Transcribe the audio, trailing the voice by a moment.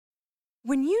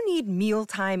When you need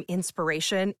mealtime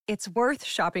inspiration, it's worth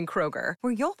shopping Kroger,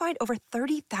 where you'll find over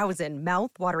 30,000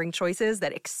 mouth-watering choices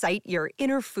that excite your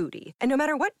inner foodie. And no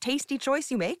matter what tasty choice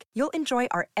you make, you'll enjoy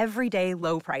our everyday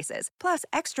low prices, plus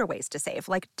extra ways to save,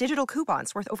 like digital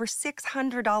coupons worth over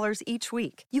 $600 each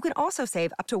week. You can also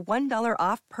save up to $1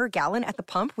 off per gallon at the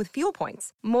pump with fuel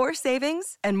points. More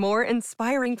savings and more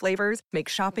inspiring flavors make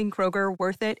shopping Kroger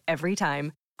worth it every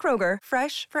time. Kroger,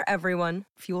 fresh for everyone.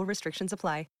 Fuel restrictions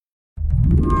apply.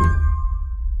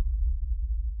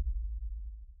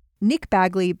 Nick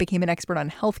Bagley became an expert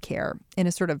on healthcare in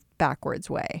a sort of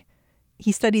backwards way.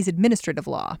 He studies administrative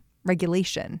law,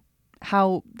 regulation,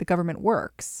 how the government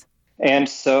works. And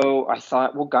so I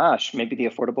thought, well, gosh, maybe the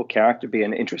Affordable Care Act would be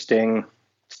an interesting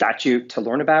statute to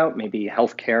learn about. Maybe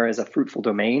healthcare is a fruitful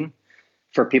domain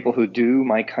for people who do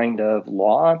my kind of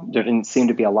law. There didn't seem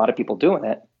to be a lot of people doing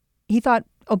it. He thought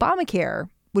Obamacare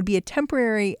would be a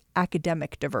temporary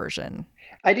academic diversion.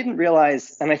 I didn't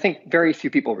realize, and I think very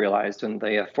few people realized when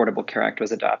the Affordable Care Act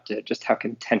was adopted, just how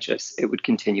contentious it would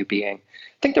continue being.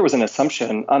 I think there was an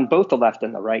assumption on both the left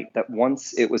and the right that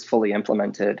once it was fully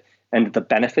implemented and the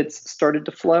benefits started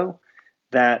to flow,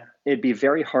 that it'd be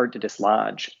very hard to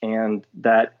dislodge, and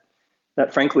that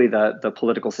frankly, the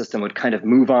political system would kind of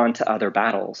move on to other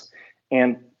battles.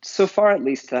 And so far, at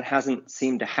least, that hasn't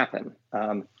seemed to happen.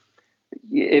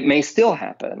 It may still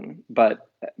happen, but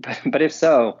if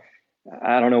so,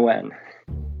 I don't know when.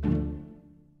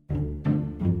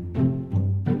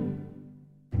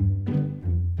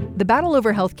 The battle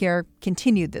over healthcare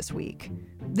continued this week.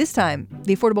 This time,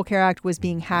 the Affordable Care Act was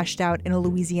being hashed out in a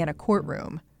Louisiana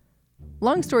courtroom.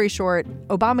 Long story short,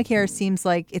 Obamacare seems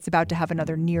like it's about to have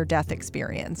another near-death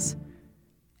experience.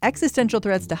 Existential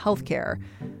threats to healthcare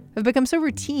have become so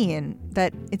routine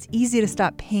that it's easy to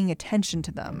stop paying attention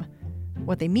to them,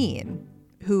 what they mean,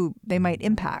 who they might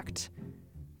impact.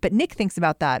 But Nick thinks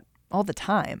about that all the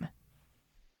time.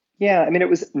 Yeah, I mean, it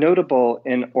was notable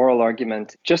in oral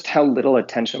argument just how little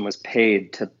attention was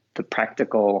paid to the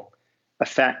practical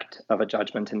effect of a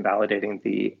judgment invalidating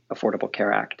the Affordable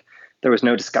Care Act. There was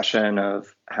no discussion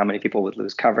of how many people would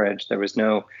lose coverage. There was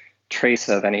no trace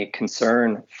of any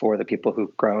concern for the people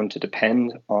who've grown to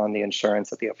depend on the insurance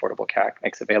that the Affordable Care Act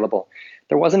makes available.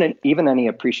 There wasn't even any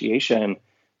appreciation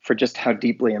for just how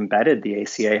deeply embedded the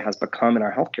ACA has become in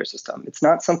our healthcare system. It's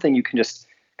not something you can just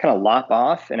kind of lop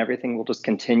off and everything will just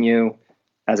continue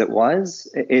as it was.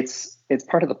 It's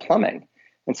part of the plumbing.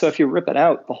 And so if you rip it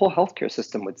out, the whole healthcare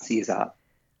system would seize up.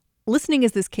 Listening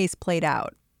as this case played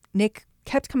out, Nick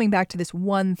kept coming back to this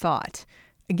one thought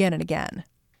again and again.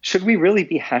 Should we really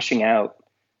be hashing out,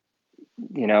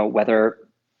 whether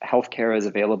healthcare is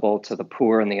available to the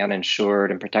poor and the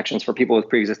uninsured and protections for people with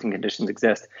pre-existing conditions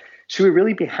exist? Should we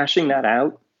really be hashing that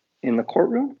out in the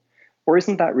courtroom? Or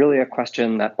isn't that really a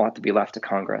question that ought to be left to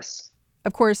Congress?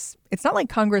 Of course, it's not like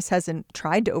Congress hasn't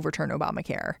tried to overturn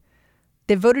Obamacare.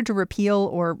 They've voted to repeal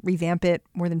or revamp it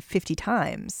more than 50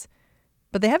 times,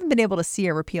 but they haven't been able to see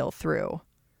a repeal through.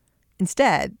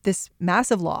 Instead, this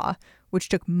massive law, which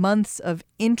took months of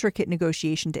intricate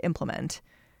negotiation to implement,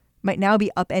 might now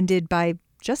be upended by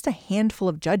just a handful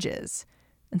of judges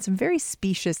and some very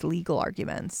specious legal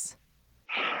arguments.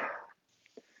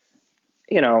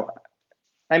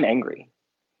 I'm angry.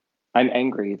 I'm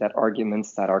angry that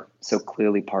arguments that are so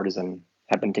clearly partisan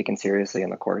have been taken seriously in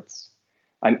the courts.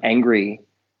 I'm angry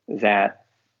that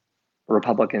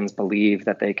Republicans believe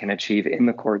that they can achieve in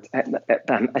the courts. I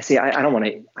don't want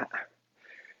to.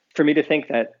 For me to think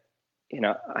that,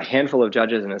 a handful of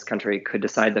judges in this country could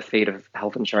decide the fate of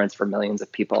health insurance for millions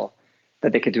of people,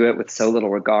 that they could do it with so little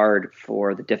regard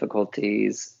for the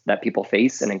difficulties that people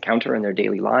face and encounter in their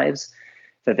daily lives,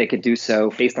 that they could do so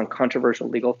based on controversial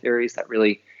legal theories that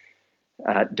really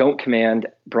don't command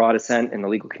broad assent in the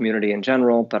legal community in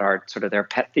general, but are sort of their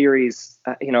pet theories.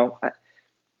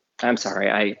 I'm sorry,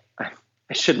 I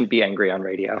shouldn't be angry on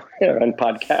radio or on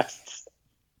podcasts.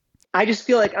 I just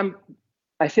feel like I'm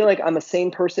a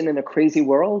sane person in a crazy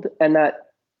world, but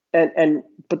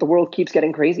the world keeps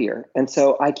getting crazier, and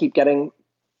so I keep getting.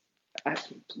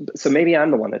 So maybe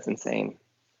I'm the one that's insane.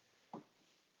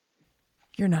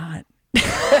 You're not.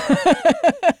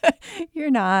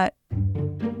 You're not.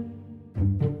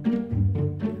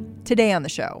 Today on the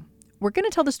show, we're going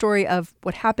to tell the story of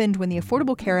what happened when the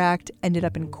Affordable Care Act ended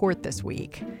up in court this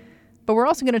week. But we're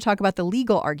also going to talk about the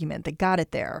legal argument that got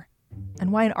it there,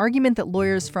 and why an argument that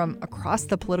lawyers from across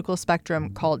the political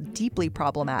spectrum call deeply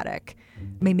problematic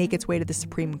may make its way to the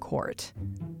Supreme Court.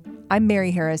 I'm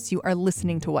Mary Harris. You are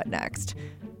listening to What Next?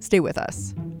 Stay with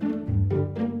us.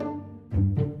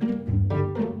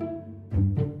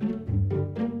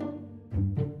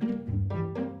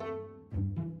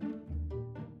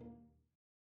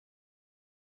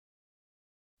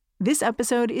 This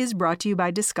episode is brought to you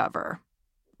by Discover.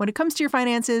 When it comes to your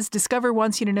finances, Discover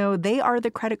wants you to know they are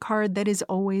the credit card that is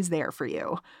always there for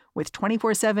you. With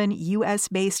 24/7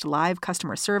 U.S.-based live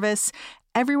customer service,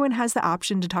 everyone has the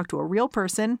option to talk to a real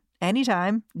person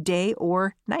anytime, day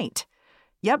or night.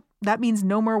 Yep, that means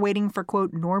no more waiting for,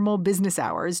 quote, normal business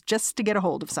hours just to get a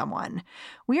hold of someone.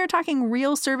 We are talking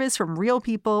real service from real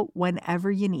people whenever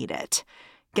you need it.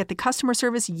 Get the customer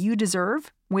service you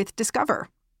deserve with Discover.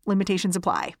 Limitations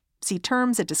apply. See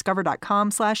terms at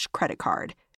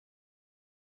discover.com/creditcard.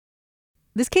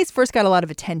 This case first got a lot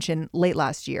of attention late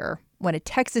last year when a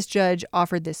Texas judge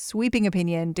offered this sweeping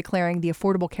opinion declaring the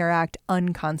Affordable Care Act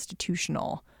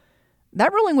unconstitutional.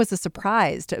 That ruling was a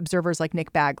surprise to observers like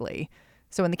Nick Bagley.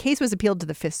 So when the case was appealed to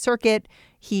the Fifth Circuit,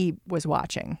 he was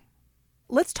watching.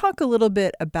 Let's talk a little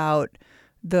bit about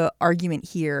the argument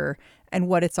here and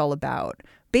what it's all about.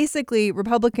 Basically,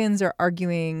 Republicans are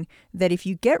arguing that if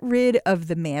you get rid of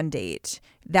the mandate,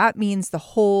 that means the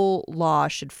whole law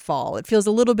should fall. It feels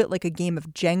a little bit like a game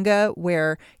of Jenga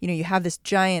where, you have this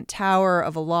giant tower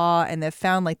of a law and they've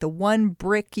found like the one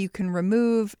brick you can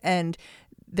remove, and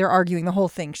they're arguing the whole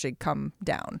thing should come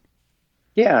down.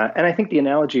 Yeah, and I think the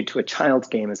analogy to a child's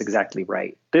game is exactly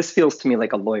right. This feels to me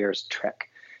like a lawyer's trick.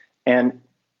 And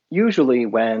usually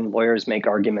when lawyers make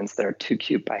arguments that are too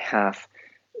cute by half,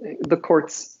 the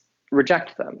courts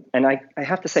reject them. And I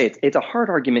have to say, it's a hard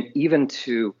argument even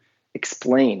to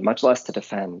explain, much less to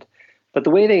defend. But the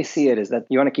way they see it is that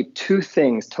you want to keep two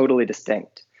things totally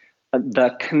distinct: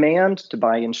 the command to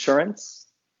buy insurance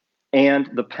and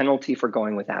the penalty for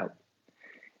going without.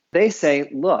 They say,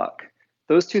 look,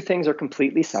 those two things are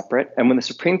completely separate. And when the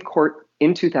Supreme Court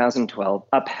in 2012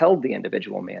 upheld the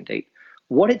individual mandate,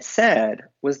 what it said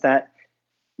was that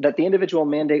the individual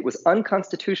mandate was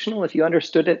unconstitutional if you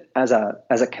understood it as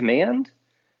a command,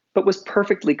 but was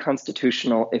perfectly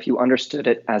constitutional if you understood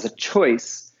it as a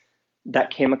choice that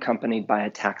came accompanied by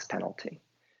a tax penalty.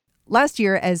 Last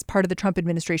year, as part of the Trump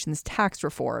administration's tax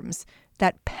reforms,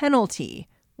 that penalty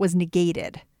was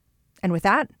negated. And with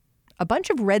that, a bunch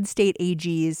of red state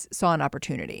AGs saw an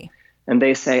opportunity. And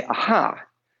they say, aha,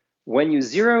 when you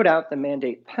zeroed out the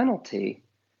mandate penalty,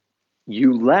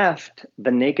 you left the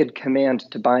naked command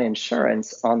to buy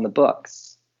insurance on the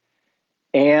books.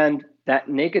 And that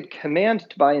naked command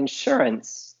to buy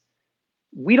insurance,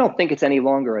 we don't think it's any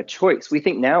longer a choice. We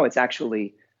think now it's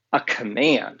actually a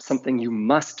command, something you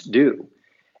must do.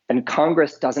 And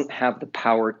Congress doesn't have the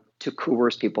power to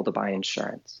coerce people to buy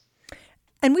insurance.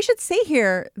 And we should say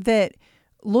here that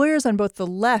lawyers on both the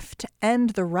left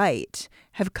and the right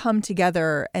have come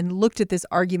together and looked at this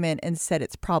argument and said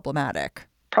it's problematic.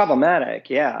 Problematic,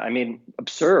 yeah. I mean,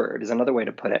 absurd is another way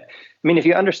to put it. I mean, if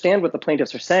you understand what the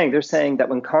plaintiffs are saying, they're saying that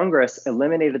when Congress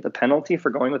eliminated the penalty for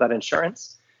going without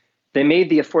insurance, they made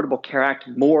the Affordable Care Act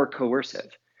more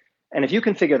coercive. And if you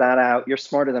can figure that out, you're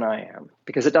smarter than I am,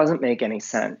 because it doesn't make any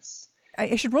sense.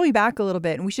 I should roll you back a little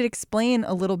bit, and we should explain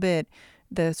a little bit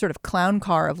the sort of clown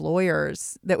car of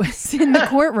lawyers that was in the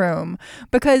courtroom,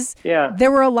 because there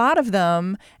were a lot of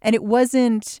them and it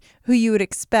wasn't who you would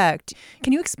expect.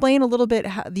 Can you explain a little bit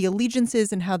how the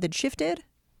allegiances and how they'd shifted?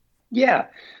 Yeah.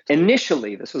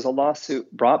 Initially, this was a lawsuit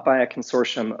brought by a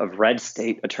consortium of red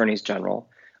state attorneys general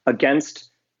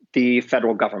against the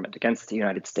federal government, against the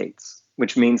United States,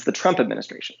 which means the Trump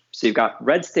administration. So you've got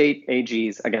red state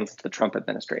AGs against the Trump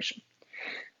administration.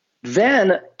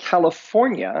 Then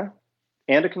California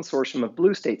and a consortium of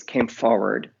blue states came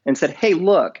forward and said, hey,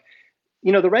 look,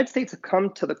 the red states have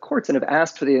come to the courts and have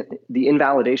asked for the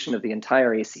invalidation of the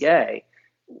entire ACA.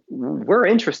 We're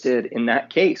interested in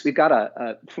that case. We've got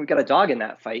a dog in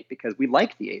that fight because we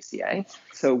like the ACA.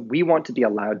 So we want to be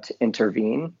allowed to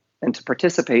intervene and to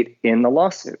participate in the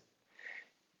lawsuit.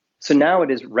 So now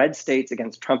it is red states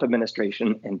against Trump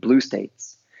administration and blue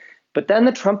states. But then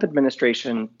the Trump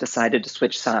administration decided to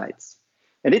switch sides.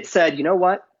 And it said, you know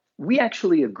what? We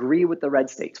actually agree with the red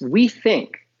states. We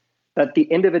think that the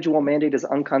individual mandate is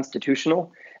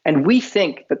unconstitutional, and we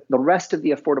think that the rest of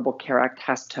the Affordable Care Act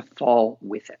has to fall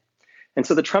with it. And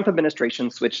so the Trump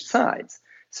administration switched sides.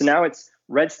 So now it's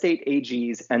red state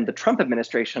AGs and the Trump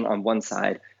administration on one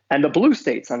side and the blue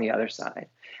states on the other side.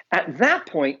 At that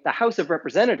point, the House of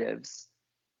Representatives,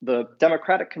 the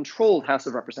Democratic-controlled House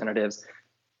of Representatives,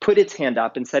 put its hand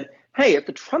up and said, hey, if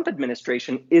the Trump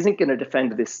administration isn't going to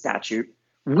defend this statute,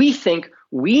 we think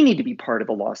we need to be part of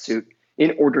the lawsuit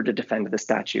in order to defend the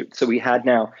statute. So we had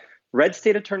now red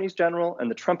state attorneys general and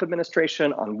the Trump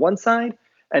administration on one side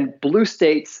and blue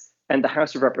states and the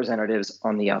House of Representatives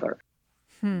on the other.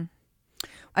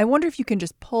 I wonder if you can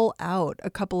just pull out a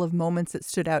couple of moments that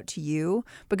stood out to you,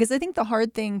 because I think the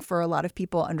hard thing for a lot of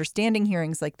people understanding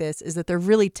hearings like this is that they're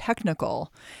really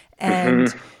technical.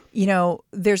 And,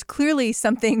 there's clearly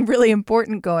something really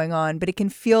important going on, but it can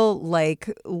feel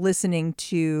like listening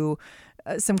to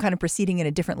some kind of proceeding in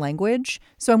a different language.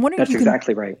 So I'm wondering That's if you can,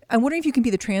 exactly right. I'm wondering if you can be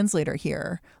the translator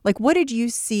here. Like, what did you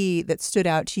see that stood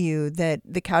out to you that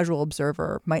the casual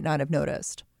observer might not have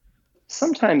noticed?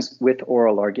 Sometimes with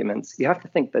oral arguments, you have to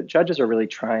think that judges are really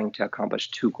trying to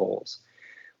accomplish two goals.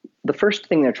 The first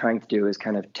thing they're trying to do is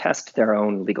kind of test their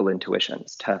own legal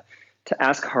intuitions, to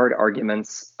ask hard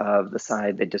arguments of the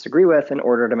side they disagree with in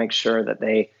order to make sure that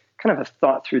they kind of have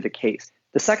thought through the case.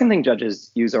 The second thing judges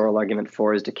use oral argument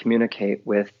for is to communicate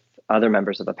with other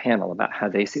members of the panel about how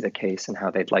they see the case and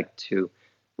how they'd like to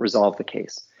resolve the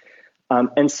case.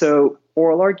 And so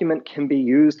oral argument can be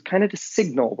used kind of to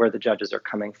signal where the judges are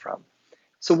coming from.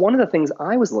 So one of the things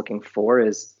I was looking for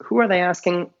is, who are they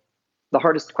asking the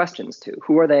hardest questions to?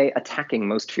 Who are they attacking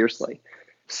most fiercely?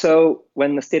 So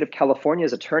when the state of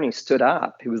California's attorney stood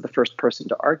up, he was the first person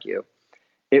to argue.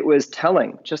 It was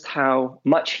telling just how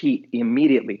much heat he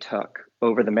immediately took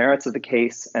over the merits of the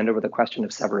case and over the question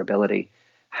of severability,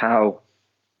 how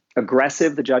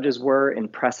aggressive the judges were in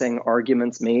pressing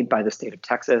arguments made by the state of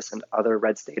Texas and other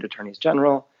red state attorneys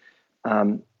general,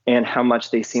 and how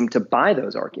much they seemed to buy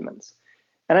those arguments.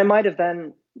 And I might have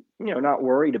then, not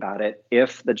worried about it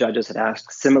if the judges had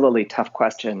asked similarly tough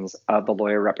questions of the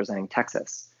lawyer representing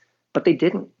Texas, but they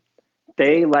didn't.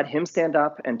 They let him stand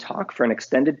up and talk for an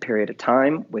extended period of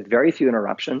time with very few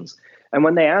interruptions. And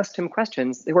when they asked him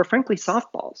questions, they were frankly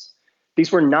softballs.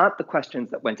 These were not the questions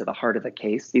that went to the heart of the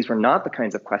case. These were not the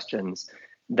kinds of questions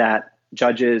that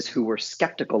judges who were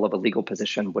skeptical of a legal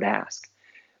position would ask,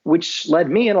 which led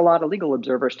me and a lot of legal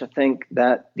observers to think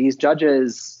that these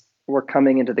judges were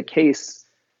coming into the case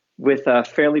with a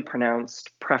fairly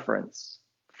pronounced preference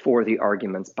for the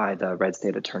arguments by the red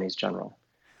state attorneys general.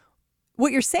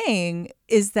 What you're saying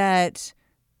is that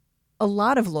a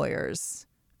lot of lawyers,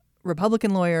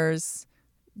 Republican lawyers,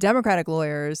 Democratic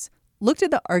lawyers, looked at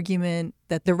the argument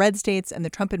that the red states and the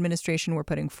Trump administration were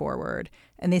putting forward,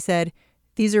 and they said,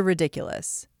 these are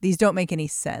ridiculous. These don't make any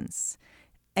sense.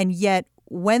 And yet,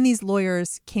 when these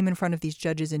lawyers came in front of these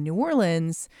judges in New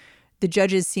Orleans, the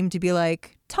judges seemed to be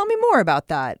like, tell me more about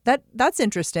that. That's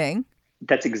interesting.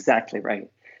 That's exactly right.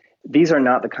 These are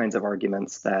not the kinds of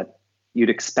arguments that you'd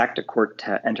expect a court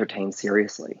to entertain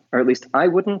seriously, or at least I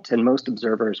wouldn't, and most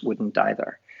observers wouldn't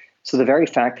either. So the very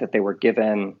fact that they were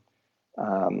given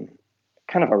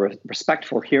kind of a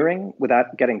respectful hearing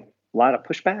without getting a lot of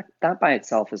pushback, that by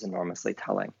itself is enormously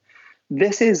telling.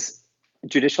 This is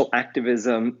judicial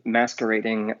activism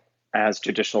masquerading as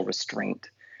judicial restraint,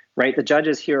 right? The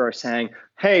judges here are saying,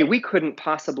 hey, we couldn't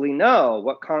possibly know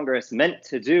what Congress meant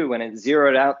to do when it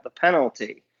zeroed out the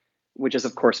penalty, which is,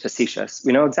 of course, facetious.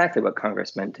 We know exactly what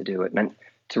Congress meant to do. It meant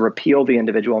to repeal the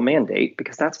individual mandate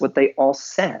because that's what they all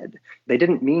said. They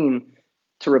didn't mean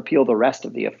to repeal the rest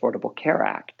of the Affordable Care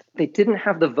Act. They didn't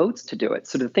have the votes to do it.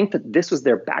 So to think that this was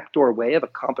their backdoor way of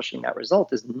accomplishing that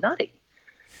result is nutty.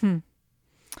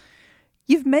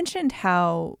 You've mentioned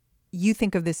how you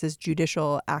think of this as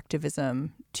judicial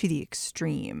activism to the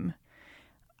extreme.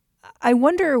 I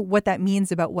wonder what that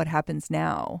means about what happens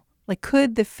now. Like,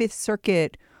 could the Fifth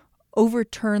Circuit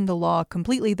overturn the law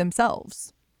completely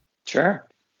themselves? Sure.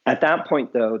 At that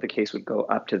point, though, the case would go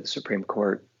up to the Supreme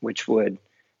Court, which would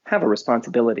have a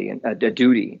responsibility and a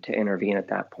duty to intervene at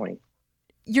that point.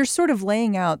 You're sort of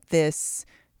laying out this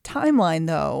timeline,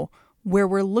 though, where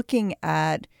we're looking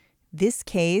at this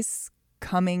case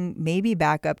coming maybe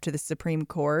back up to the Supreme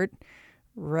Court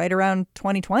right around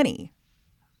 2020.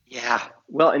 Yeah.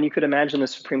 Well, and you could imagine the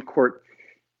Supreme Court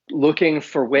looking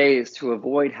for ways to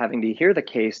avoid having to hear the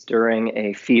case during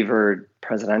a fevered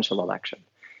presidential election.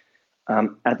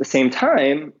 At the same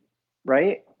time,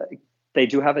 right, they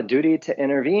do have a duty to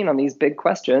intervene on these big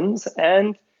questions,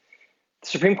 and the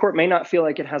Supreme Court may not feel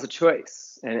like it has a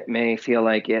choice, and it may feel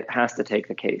like it has to take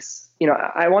the case.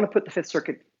 I want to put the Fifth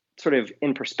Circuit sort of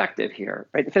in perspective here,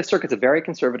 right? The Fifth Circuit's a very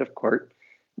conservative court.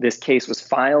 This case was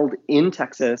filed in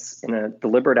Texas in a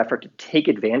deliberate effort to take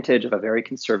advantage of a very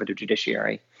conservative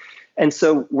judiciary. And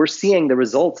so we're seeing the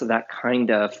results of that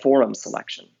kind of forum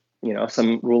selection,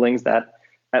 some rulings that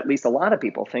at least a lot of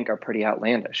people think are pretty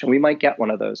outlandish. And we might get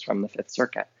one of those from the Fifth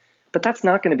Circuit. But that's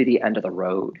not going to be the end of the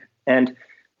road. And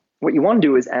what you want to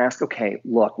do is ask, okay,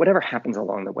 look, whatever happens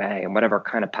along the way and whatever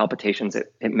kind of palpitations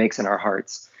it makes in our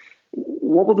hearts,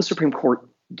 what will the Supreme Court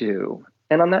do?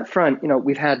 And on that front,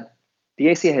 we've had the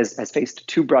ACA has faced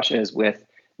two brushes with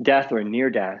death or near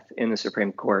death in the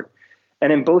Supreme Court.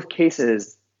 And in both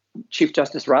cases, Chief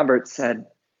Justice Roberts said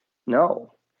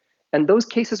no. And those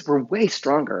cases were way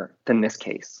stronger than this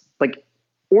case, like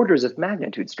orders of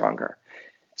magnitude stronger.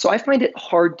 So I find it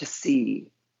hard to see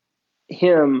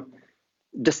him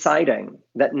deciding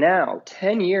that now,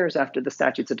 10 years after the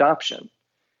statute's adoption,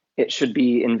 it should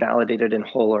be invalidated in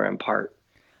whole or in part.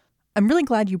 I'm really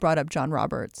glad you brought up John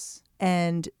Roberts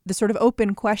and the sort of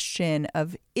open question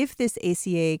of if this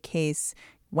ACA case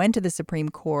went to the Supreme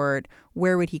Court,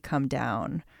 where would he come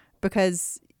down?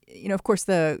 Because, of course,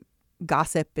 the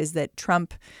gossip is that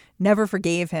Trump never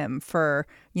forgave him for,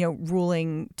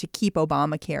 ruling to keep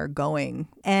Obamacare going.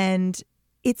 And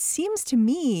it seems to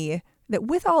me that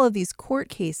with all of these court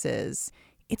cases,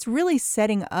 it's really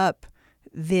setting up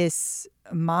this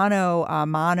mano a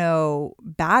mano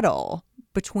battle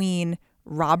between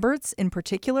Roberts in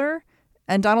particular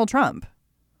and Donald Trump.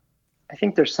 I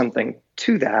think there's something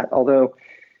to that, although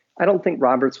I don't think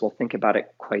Roberts will think about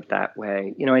it quite that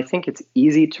way. I think it's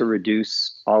easy to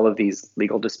reduce all of these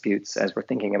legal disputes as we're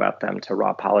thinking about them to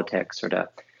raw politics or to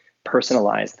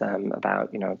personalize them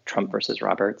about, Trump versus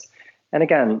Roberts. And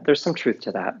again, there's some truth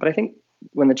to that. But I think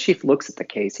when the chief looks at the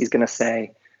case, he's going to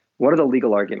say, what are the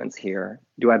legal arguments here?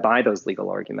 Do I buy those legal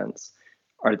arguments?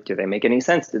 Or do they make any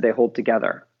sense? Do they hold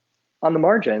together? On the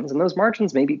margins, and those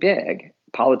margins may be big,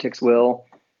 politics will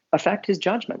affect his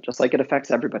judgment, just like it affects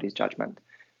everybody's judgment.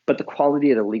 But the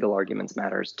quality of the legal arguments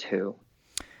matters too.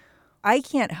 I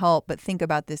can't help but think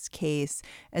about this case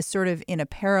as sort of in a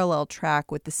parallel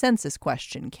track with the census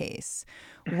question case,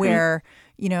 where,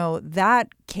 that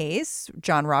case,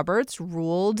 John Roberts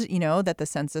ruled, that the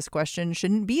census question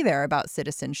shouldn't be there about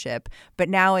citizenship. But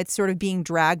now it's sort of being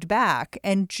dragged back.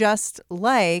 And just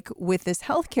like with this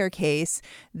healthcare case,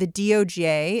 the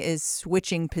DOJ is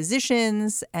switching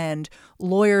positions and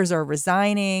lawyers are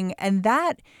resigning. And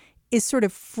that is sort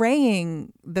of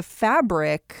fraying the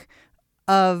fabric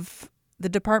of the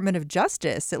Department of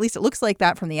Justice. At least it looks like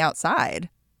that from the outside.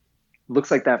 Looks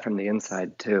like that from the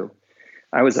inside, too.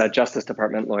 I was a Justice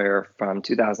Department lawyer from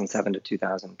 2007 to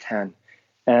 2010.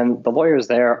 And the lawyers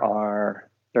there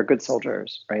they're good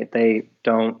soldiers, right? They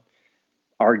don't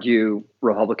argue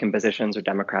Republican positions or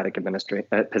Democratic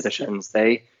positions.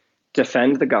 They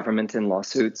defend the government in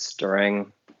lawsuits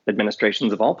during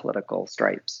administrations of all political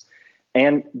stripes.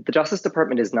 And the Justice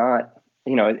Department is not,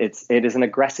 it is an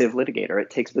aggressive litigator. It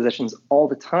takes positions all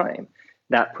the time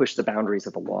that push the boundaries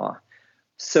of the law.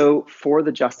 So for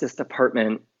the Justice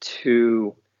Department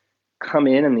to come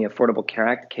in the Affordable Care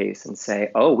Act case and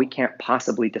say, oh, we can't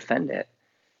possibly defend it,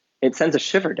 it sends a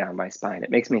shiver down my spine.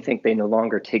 It makes me think they no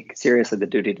longer take seriously the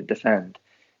duty to defend.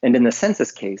 And in the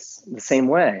census case, the same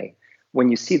way, when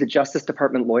you see the Justice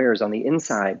Department lawyers on the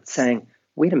inside saying,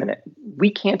 wait a minute,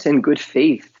 we can't in good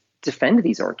faith defend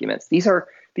these arguments. These are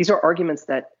arguments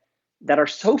that are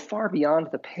so far beyond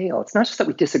the pale. It's not just that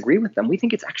we disagree with them. We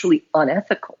think it's actually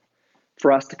unethical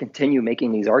for us to continue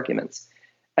making these arguments.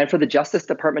 And for the Justice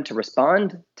Department to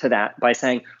respond to that by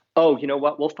saying, oh, you know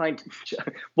what, we'll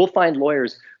find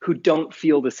lawyers who don't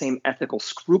feel the same ethical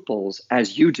scruples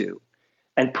as you do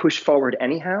and push forward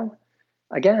anyhow.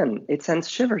 Again, it sends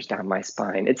shivers down my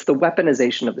spine. It's the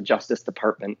weaponization of the Justice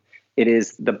Department. It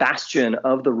is the bastion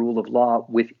of the rule of law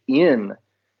within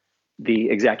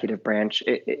the executive branch.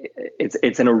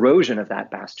 It's an erosion of that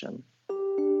bastion.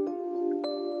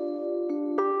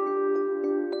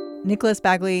 Nicholas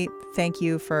Bagley, thank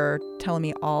you for telling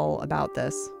me all about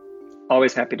this.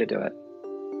 Always happy to do it.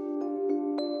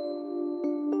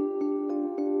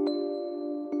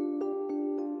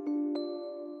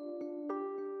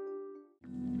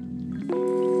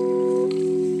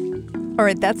 All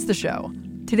right, that's the show.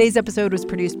 Today's episode was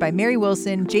produced by Mary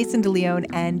Wilson, Jason DeLeon,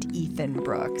 and Ethan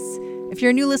Brooks. If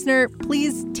you're a new listener,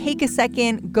 please take a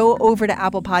second, go over to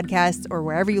Apple Podcasts or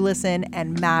wherever you listen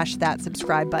and mash that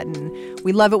subscribe button.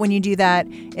 We love it when you do that.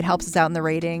 It helps us out in the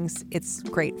ratings. It's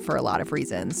great for a lot of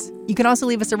reasons. You can also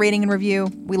leave us a rating and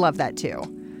review. We love that too.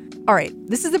 All right,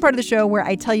 this is the part of the show where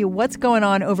I tell you what's going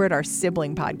on over at our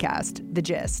sibling podcast, The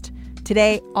Gist.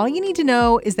 Today, all you need to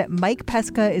know is that Mike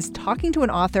Pesca is talking to an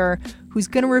author who's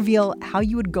going to reveal how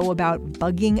you would go about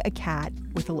bugging a cat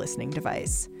with a listening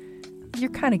device. You're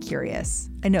kind of curious.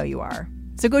 I know you are.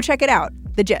 So go check it out.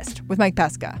 The Gist with Mike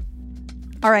Pesca.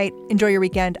 All right, enjoy your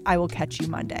weekend. I will catch you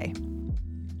Monday.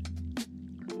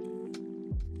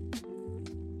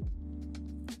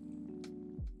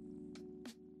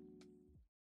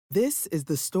 This is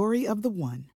the story of the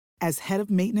one. As head of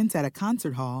maintenance at a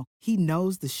concert hall, he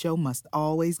knows the show must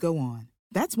always go on.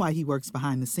 That's why he works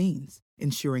behind the scenes,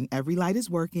 ensuring every light is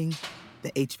working,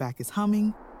 the HVAC is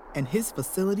humming, and his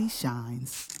facility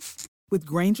shines. With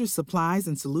Granger's supplies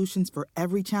and solutions for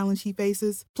every challenge he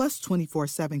faces, plus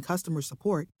 24/7 customer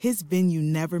support, his venue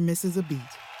never misses a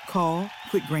beat. Call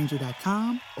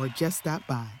quickgranger.com or just stop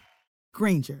by.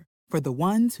 Granger, for the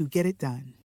ones who get it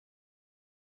done.